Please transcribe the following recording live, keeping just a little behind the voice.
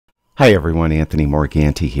Hi everyone, Anthony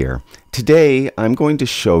Morganti here. Today I'm going to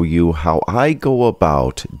show you how I go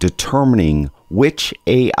about determining which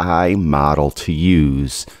AI model to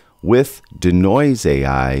use with Denoise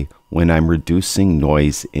AI when I'm reducing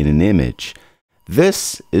noise in an image.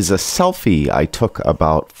 This is a selfie I took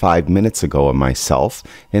about 5 minutes ago of myself,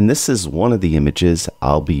 and this is one of the images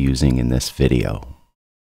I'll be using in this video.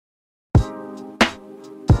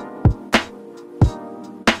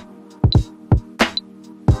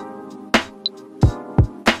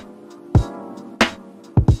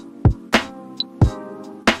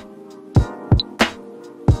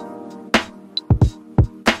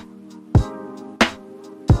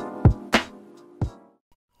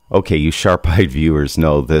 Okay, you sharp-eyed viewers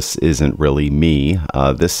know this isn't really me.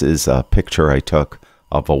 This is a picture I took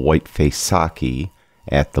of a white-faced saki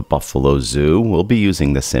at the Buffalo Zoo. We'll be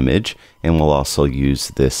using this image, and we'll also use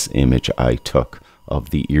this image I took of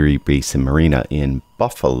the Erie Basin Marina in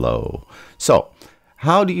Buffalo. So,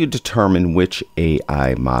 how do you determine which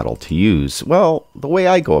AI model to use? Well, the way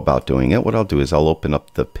I go about doing it, what I'll do is I'll open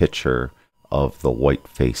up the picture of the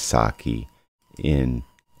white-faced saki in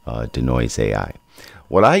Denoise AI.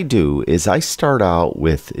 What I do is I start out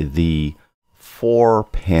with the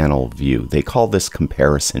 4-panel view. They call this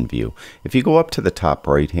comparison view. If you go up to the top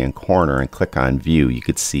right-hand corner and click on view, you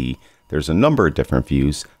could see there's a number of different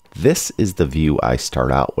views. This is the view I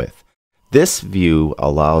start out with. This view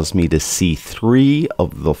allows me to see 3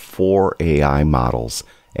 of the 4 AI models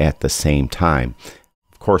at the same time.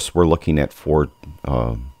 Of course, we're looking at 4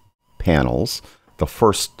 panels. The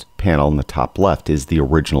first panel in the top left is the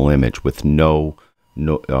original image with no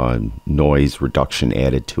noise reduction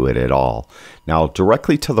added to it at all. Now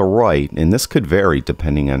directly to the right, and this could vary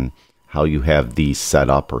depending on how you have these set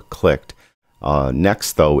up or clicked,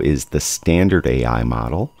 next though is the standard AI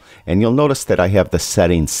model, and you'll notice that I have the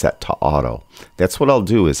settings set to auto. That's what I'll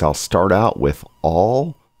do is I'll start out with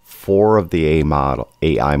all 4 of the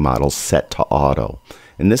AI models set to auto,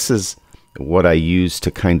 and this is what I use to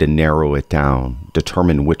kind of narrow it down,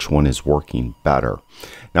 determine which one is working better.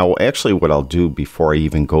 Now, actually what I'll do before I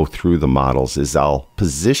even go through the models is I'll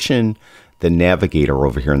position the navigator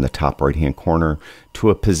over here in the top right-hand corner to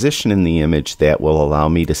a position in the image that will allow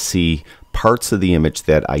me to see parts of the image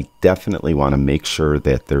that I definitely want to make sure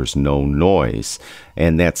that there's no noise.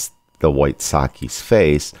 And that's the white saki's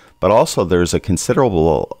face, but also there's a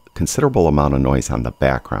considerable amount of noise on the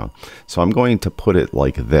background. So I'm going to put it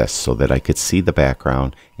like this so that I could see the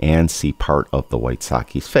background and see part of the white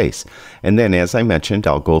saki's face. And then, as I mentioned,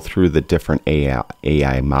 I'll go through the different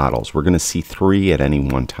AI models. We're going to see 3 at any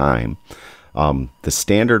one time. The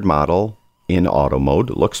standard model in auto mode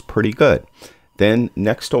looks pretty good. Then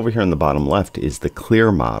next over here on the bottom left is the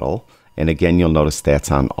clear model. And again, you'll notice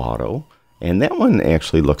that's on auto. And that one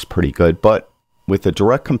actually looks pretty good, but with a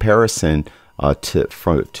direct comparison to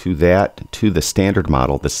the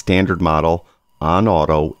standard model on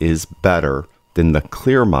auto is better than the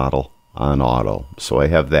clear model on auto. So I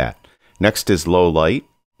have that. Next is low light.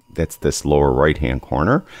 That's this lower right hand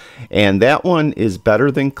corner, and that one is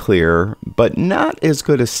better than clear, but not as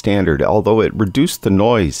good as standard, although it reduced the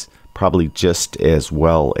noise probably just as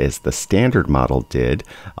well as the standard model did.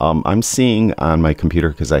 I'm seeing on my computer,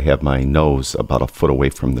 because I have my nose about a foot away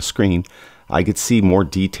from the screen, I could see more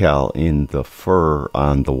detail in the fur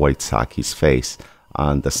on the white saki's face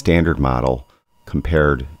on the standard model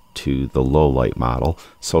compared to the low light model.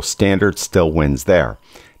 So standard still wins there.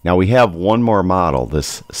 Now we have one more model,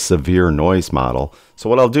 this severe noise model. So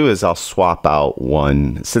what I'll do is I'll swap out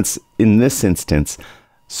one, since in this instance,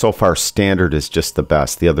 so far standard is just the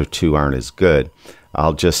best. The other 2 aren't as good.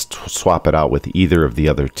 I'll just swap it out with either of the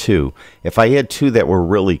other 2. If I had 2 that were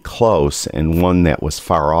really close and one that was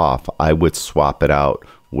far off, I would swap it out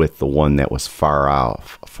with the one that was far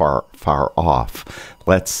off.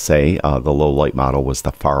 Let's say the low light model was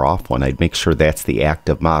the far off one. I'd make sure that's the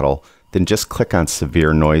active model. Then just click on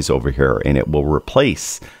severe noise over here and it will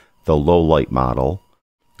replace the low light model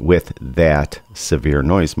with that severe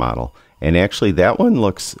noise model. And actually that one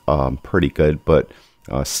looks pretty good, but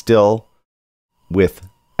still, with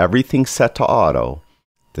everything set to auto,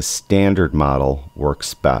 the standard model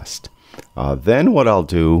works best. Then what I'll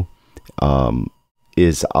do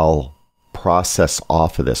is I'll process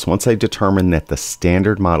off of this. Once I determine that the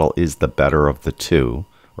standard model is the better of the 2,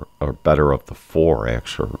 or better of the 4,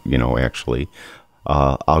 actually,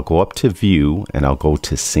 I'll go up to view and I'll go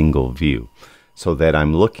to single view, so that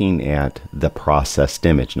I'm looking at the processed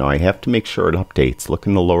image. Now I have to make sure it updates. Look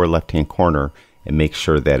in the lower left-hand corner and make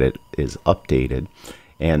sure that it is updated.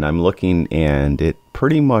 And I'm looking, and it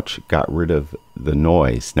pretty much got rid of the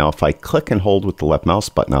noise. Now if I click and hold with the left mouse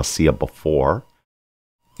button, I'll see a before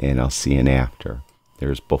and I'll see an after.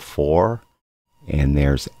 There's before and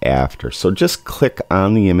there's after. So just click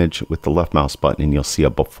on the image with the left mouse button and you'll see a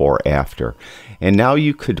before after. And now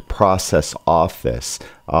you could process off this.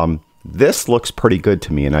 This looks pretty good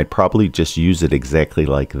to me, and I'd probably just use it exactly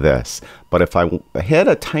like this. But if I had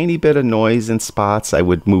a tiny bit of noise in spots, I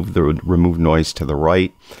would move the remove noise to the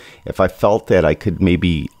right. If I felt that I could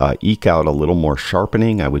maybe eke out a little more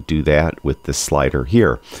sharpening, I would do that with this slider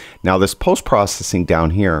here. Now this post-processing down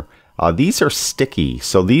here, these are sticky.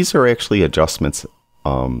 So these are actually adjustments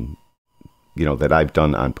that I've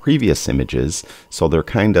done on previous images. So they're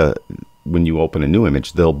kind of, when you open a new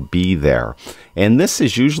image, they'll be there. And this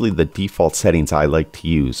is usually the default settings I like to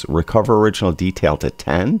use. Recover original detail to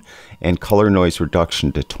 10 and color noise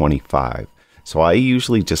reduction to 25. So I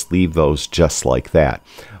usually just leave those just like that.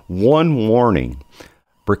 One warning,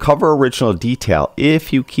 recover original detail.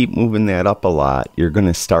 If you keep moving that up a lot, you're going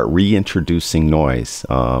to start reintroducing noise.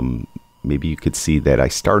 Maybe you could see that I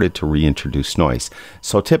started to reintroduce noise.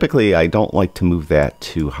 So typically I don't like to move that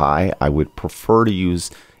too high. I would prefer to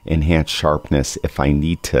use enhanced sharpness if I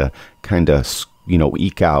need to kind of,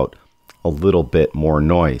 eke out a little bit more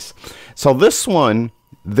noise. So this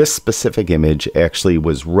specific image actually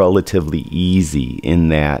was relatively easy in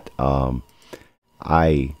that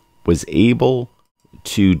I was able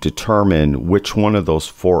to determine which one of those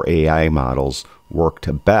 4 AI models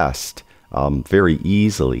worked best very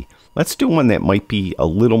easily. Let's do one that might be a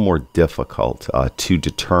little more difficult to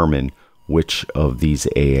determine which of these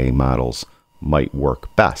AA models might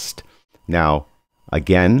work best. Now,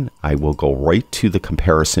 again, I will go right to the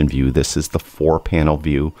comparison view. This is the 4-panel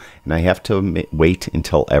view, and I have to wait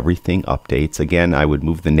until everything updates. Again, I would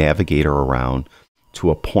move the navigator around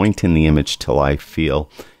to a point in the image till I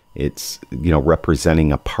feel it's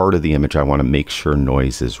representing a part of the image. I want to make sure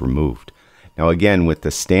noise is removed. Now, again, with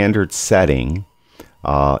the standard setting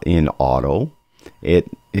in auto, it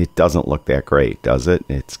doesn't look that great, does it?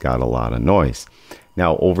 It's got a lot of noise.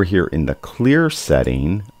 Now over here in the clear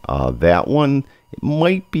setting, that one, it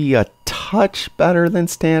might be a touch better than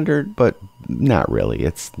standard, but not really.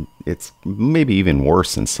 It's maybe even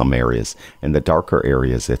worse in some areas. In the darker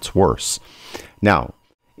areas, it's worse. Now,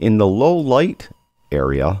 in the low light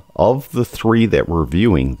area, of the 3 that we're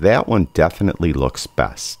viewing, that one definitely looks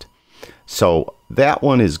best. So that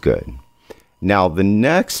one is good. Now the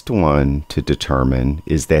next one to determine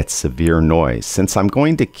is that severe noise. Since I'm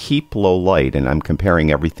going to keep low light and I'm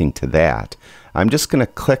comparing everything to that, I'm just going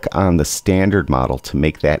to click on the standard model to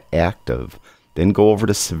make that active, then go over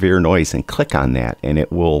to severe noise and click on that, and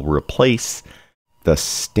it will replace the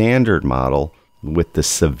standard model with the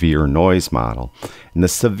severe noise model. And the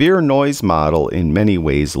severe noise model in many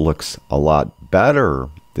ways looks a lot better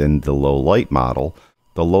than the low light model.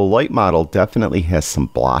 The low light model definitely has some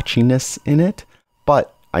blotchiness in it,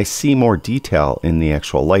 but I see more detail in the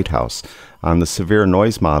actual lighthouse. On the severe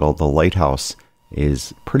noise model, the lighthouse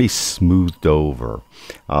is pretty smoothed over.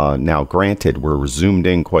 Now, granted, we're zoomed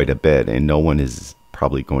in quite a bit, and no one is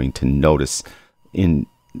probably going to notice in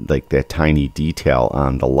like that tiny detail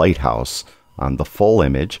on the lighthouse on the full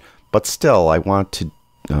image, but still, I want to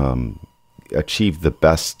achieve the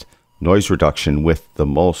best noise reduction with the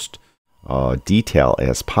most detail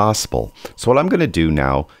as possible. So what I'm going to do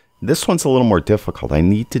now, this one's a little more difficult. I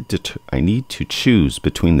need to choose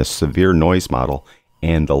between the severe noise model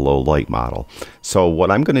and the low light model. So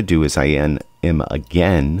what I'm going to do is I am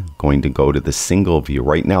again going to go to the single view.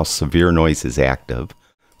 Right now severe noise is active,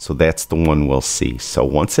 so that's the one we'll see. So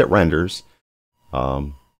once it renders,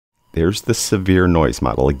 there's the severe noise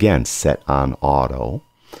model, again set on auto.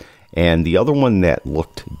 And the other one that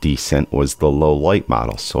looked decent was the low light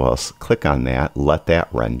model. So I'll click on that, let that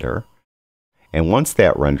render. And once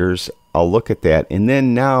that renders, I'll look at that. And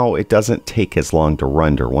then now it doesn't take as long to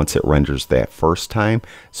render once it renders that first time.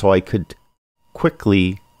 So I could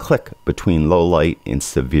quickly click between low light and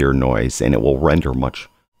severe noise, and it will render much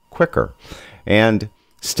quicker. And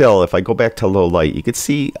still, if I go back to low light, you could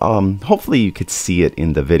see, hopefully you could see it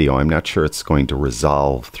in the video. I'm not sure it's going to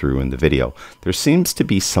resolve through in the video. There seems to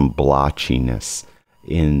be some blotchiness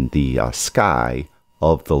in the sky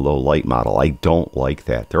of the low light model. I don't like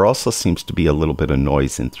that. There also seems to be a little bit of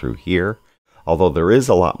noise in through here, although there is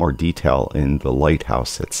a lot more detail in the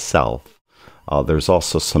lighthouse itself. There's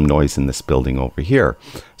also some noise in this building over here.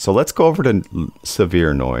 So let's go over to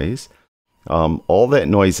severe noise. All that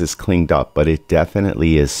noise is cleaned up, but it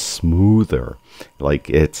definitely is smoother. Like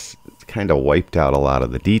it's kind of wiped out a lot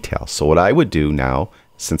of the detail. So what I would do now,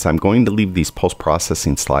 since I'm going to leave these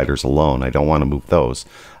post-processing sliders alone, I don't want to move those,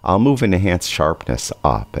 I'll move enhanced sharpness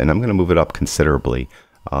up, and I'm going to move it up considerably,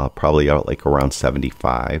 probably out like around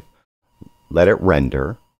 75. Let it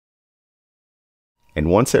render. And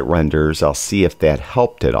once it renders, I'll see if that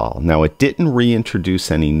helped at all. Now, it didn't reintroduce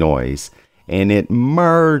any noise, and it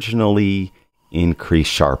marginally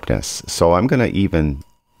increased sharpness. So I'm going to even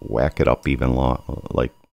whack it up even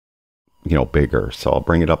bigger. So I'll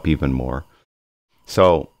bring it up even more.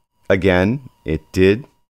 So again, it did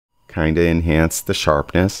kind of enhance the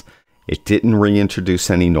sharpness. It didn't reintroduce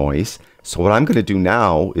any noise. So what I'm going to do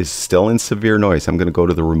now is still in severe noise. I'm going to go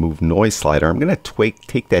to the remove noise slider. I'm going to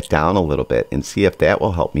take that down a little bit and see if that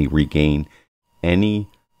will help me regain any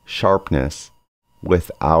sharpness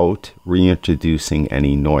without reintroducing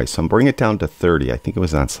any noise. So I'm bringing it down to 30. I think it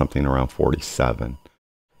was on something around 47.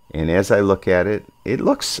 And as I look at it, it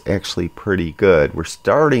looks actually pretty good. We're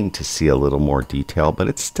starting to see a little more detail, but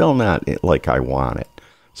it's still not like I want it.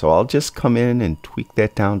 So I'll just come in and tweak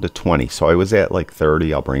that down to 20. So I was at like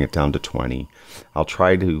 30. I'll bring it down to 20. I'll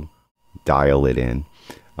try to dial it in.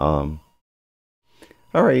 All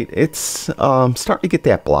right, it's starting to get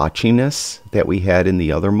that blotchiness that we had in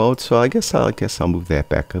the other mode. So I guess I'll move that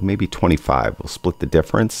back. Maybe 25. We'll split the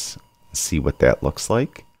difference, see what that looks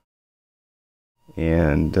like.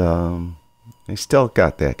 And I still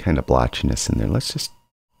got that kind of blotchiness in there. Let's just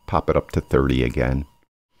pop it up to 30 again.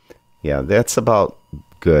 Yeah, that's about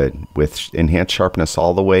good with enhanced sharpness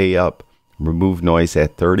all the way up. Remove noise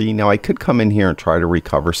at 30. Now I could come in here and try to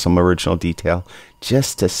recover some original detail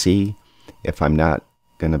just to see if I'm not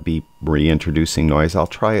going to be reintroducing noise. I'll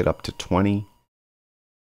try it up to 20.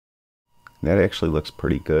 That actually looks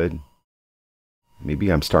pretty good.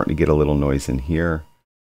 Maybe I'm starting to get a little noise in here.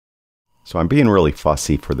 So I'm being really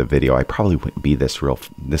fussy for the video. I probably wouldn't be this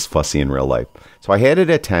fussy in real life. So I had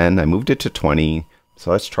it at 10. I moved it to 20.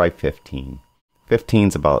 So let's try 15.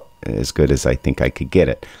 15's about as good as I think I could get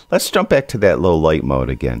it. Let's jump back to that low light mode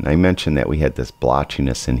again. I mentioned that we had this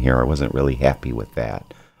blotchiness in here. I wasn't really happy with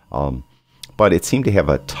that. But it seemed to have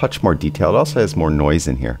a touch more detail. It also has more noise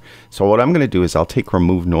in here. So what I'm going to do is I'll take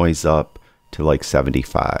remove noise up to like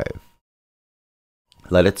 75.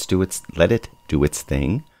 Let it do its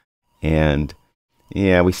thing. And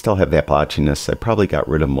yeah, we still have that blotchiness. I probably got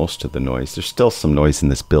rid of most of the noise. There's still some noise in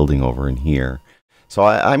this building over in here. So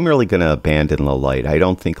I'm really going to abandon low light. I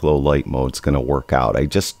don't think low light mode's going to work out. I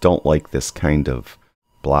just don't like this kind of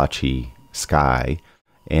blotchy sky.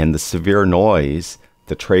 And the severe noise,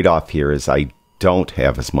 the trade-off here is I don't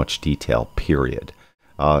have as much detail, period.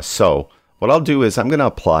 So what I'll do is I'm going to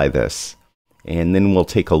apply this, and then we'll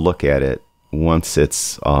take a look at it once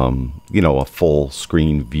it's, a full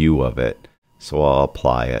screen view of it. So I'll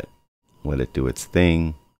apply it, let it do its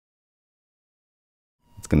thing.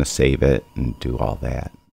 It's going to save it and do all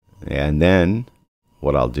that. And then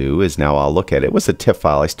what I'll do is now I'll look at it. It was a TIFF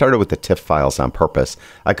file. I started with the TIFF files on purpose.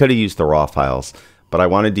 I could have used the raw files, but I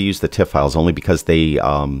wanted to use the TIFF files only because they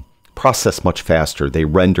process much faster. They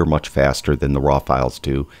render much faster than the raw files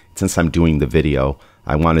do. Since I'm doing the video,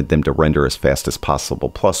 I wanted them to render as fast as possible.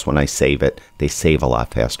 Plus, when I save it, they save a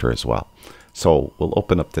lot faster as well. So we'll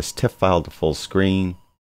open up this TIFF file to full screen.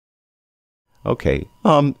 Okay,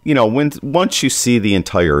 once you see the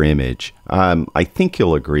entire image, I think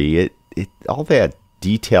you'll agree all that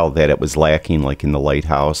detail that it was lacking, like in the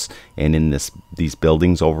lighthouse and in these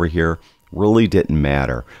buildings over here, really didn't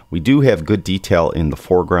matter. We do have good detail in the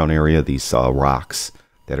foreground area, these rocks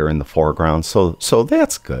that are in the foreground, so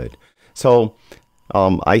that's good. So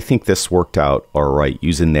I think this worked out all right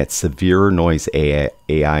using that severe noise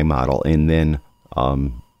AI model, and then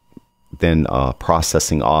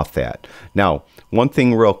processing off that. Now, one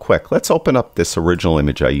thing real quick, let's open up this original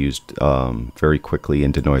image I used very quickly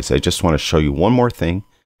in Denoise. I just want to show you one more thing,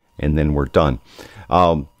 and then we're done.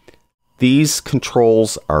 These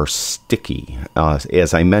controls are sticky.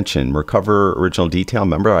 As I mentioned, recover original detail.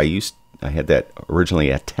 Remember, I had that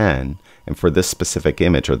originally at 10, and for this specific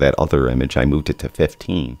image, or that other image, I moved it to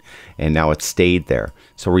 15, and now it stayed there.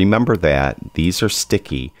 So remember that these are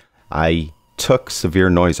sticky. I took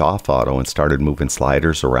severe noise off auto and started moving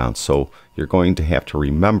sliders around, so you're going to have to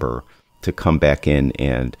remember to come back in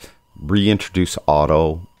and reintroduce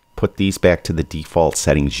auto, put these back to the default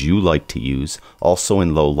settings you like to use. Also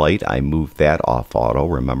in low light, I moved that off auto,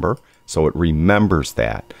 remember? So it remembers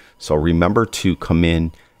that. So remember to come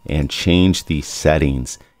in and change these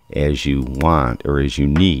settings as you want or as you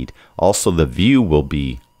need. Also, the view will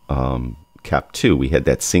be kept too. We had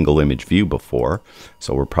that single image view before,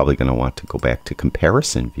 so we're probably going to want to go back to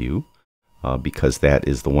comparison view because that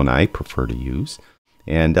is the one I prefer to use.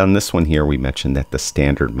 And on this one here, we mentioned that the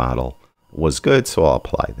standard model was good, so I'll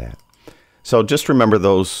apply that. So just remember,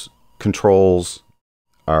 those controls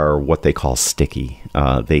are what they call sticky.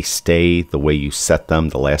 They stay the way you set them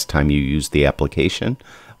the last time you used the application,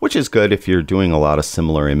 which is good if you're doing a lot of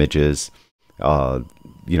similar images.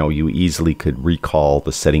 you know, you easily could recall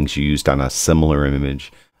the settings you used on a similar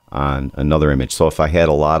image on another image. So if I had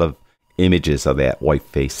a lot of images of that white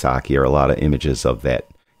face sake, or a lot of images of that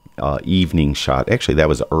evening shot, actually that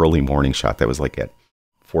was an early morning shot, that was like at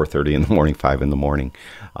 4:30 in the morning, 5 in the morning,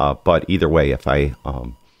 but either way, if I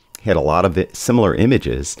had a lot of similar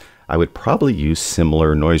images, I would probably use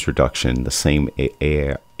similar noise reduction, the same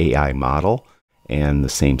AI model, and the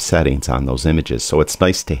same settings on those images. So it's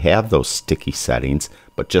nice to have those sticky settings,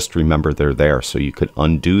 but just remember they're there so you could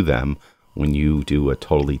undo them when you do a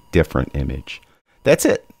totally different image. That's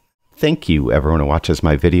it. Thank you, everyone who watches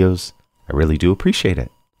my videos. I really do appreciate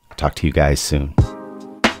it. I'll talk to you guys soon.